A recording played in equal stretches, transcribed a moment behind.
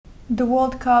The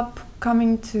World Cup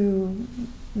coming to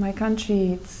my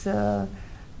country, it's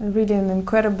really an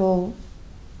incredible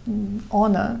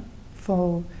honor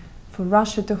for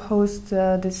Russia to host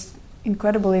this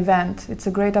incredible event. It's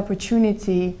a great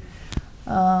opportunity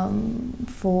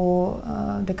for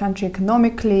the country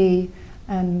economically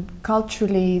and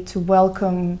culturally to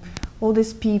welcome all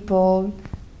these people.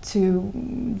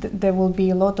 There will be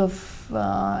a lot of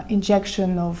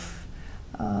injection of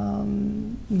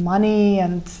money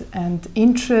and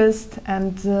interest,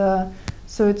 and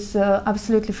so it's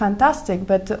absolutely fantastic.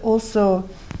 But also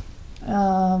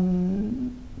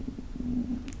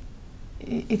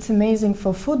it's amazing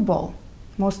for football,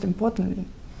 most importantly.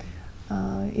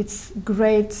 It's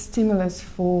great stimulus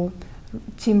for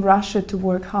Team Russia to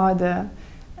work harder,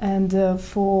 and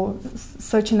for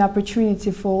such an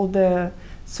opportunity for all the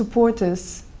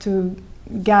supporters to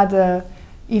gather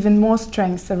even more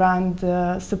strength around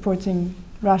supporting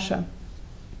Russia.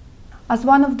 As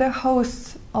one of the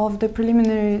hosts of the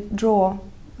preliminary draw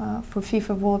for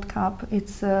FIFA World Cup,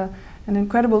 it's an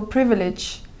incredible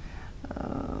privilege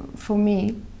for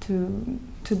me to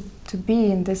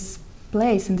be in this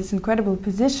place, in this incredible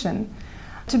position.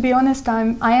 To be honest,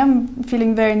 I am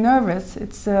feeling very nervous.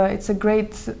 It's a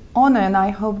great honor, and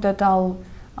I hope that I'll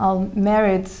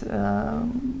merit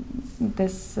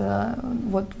this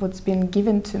what's been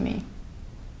given to me.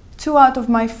 2 out of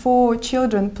my 4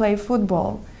 children play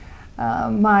football.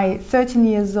 My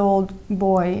 13-year-old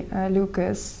boy,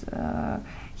 Lucas,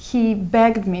 he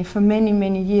begged me for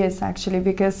many years actually,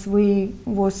 because we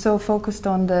were so focused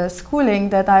on the schooling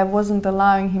that I wasn't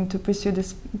allowing him to pursue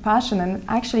this passion. And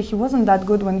actually he wasn't that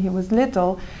good when he was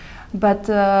little, but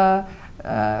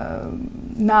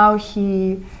now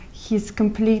he's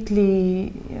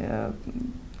completely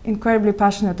incredibly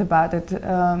passionate about it.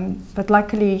 But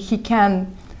luckily he can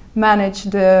manage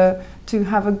to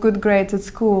have a good grade at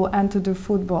school and to do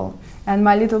football. And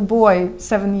my little boy,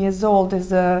 7 years old,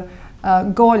 is a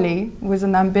goalie with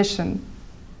an ambition.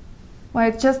 Well,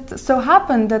 it just so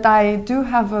happened that I do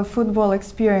have a football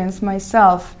experience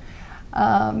myself.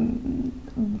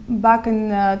 Back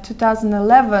in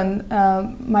 2011,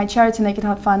 my charity Naked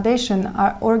Heart Foundation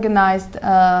organized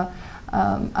a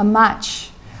match,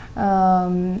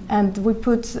 and we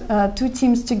put 2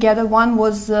 teams together. One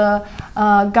was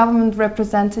government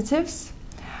representatives,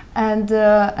 and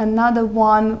another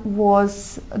one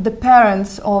was the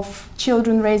parents of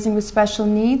children raising with special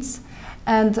needs,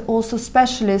 and also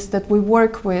specialists that we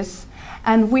work with.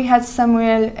 And we had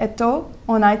Samuel Eto'o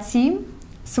on our team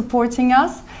supporting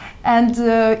us, and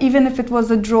even if it was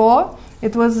a draw,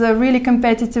 it was a really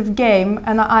competitive game,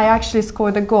 and I actually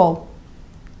scored a goal.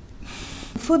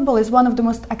 Football is one of the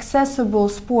most accessible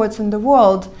sports in the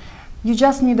world. You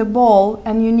just need a ball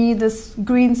and you need this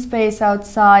green space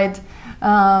outside.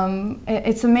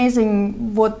 It's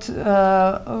amazing what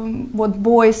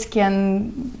boys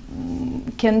can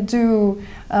do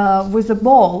with a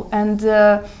ball, and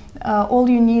all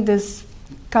you need is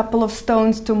a couple of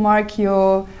stones to mark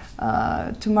your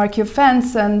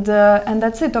fence, and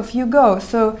that's it. Off you go.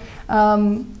 So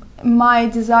my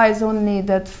desire is only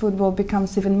that football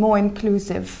becomes even more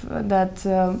inclusive, that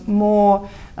more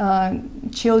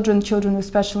children with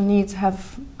special needs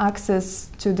have access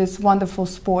to this wonderful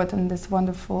sport and this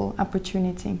wonderful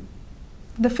opportunity.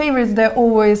 The favorites, they're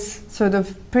always sort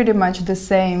of pretty much the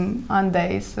same, aren't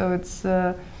they? So it's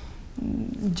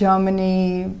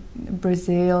Germany,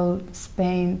 Brazil,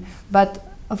 Spain, but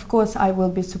of course I will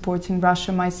be supporting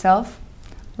Russia myself,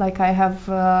 like I have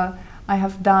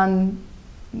done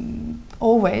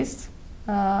always.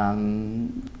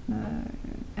 And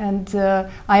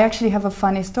I actually have a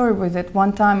funny story with it.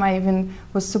 One time I even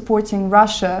was supporting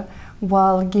Russia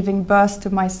while giving birth to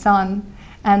my son,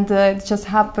 and it just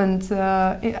happened,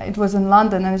 it was in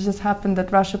London, and it just happened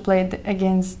that Russia played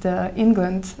against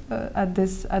England at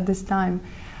this time,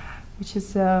 which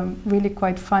is really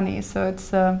quite funny. So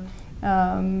it's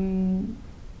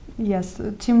yes,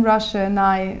 Team Russia and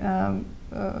I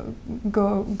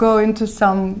go into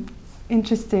some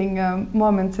interesting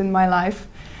moments in my life.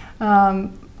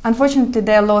 Unfortunately,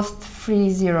 they lost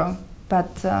 3-0,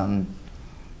 but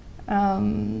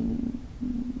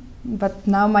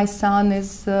now my son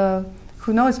is,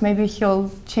 who knows, maybe he'll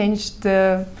change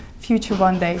the future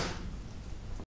one day.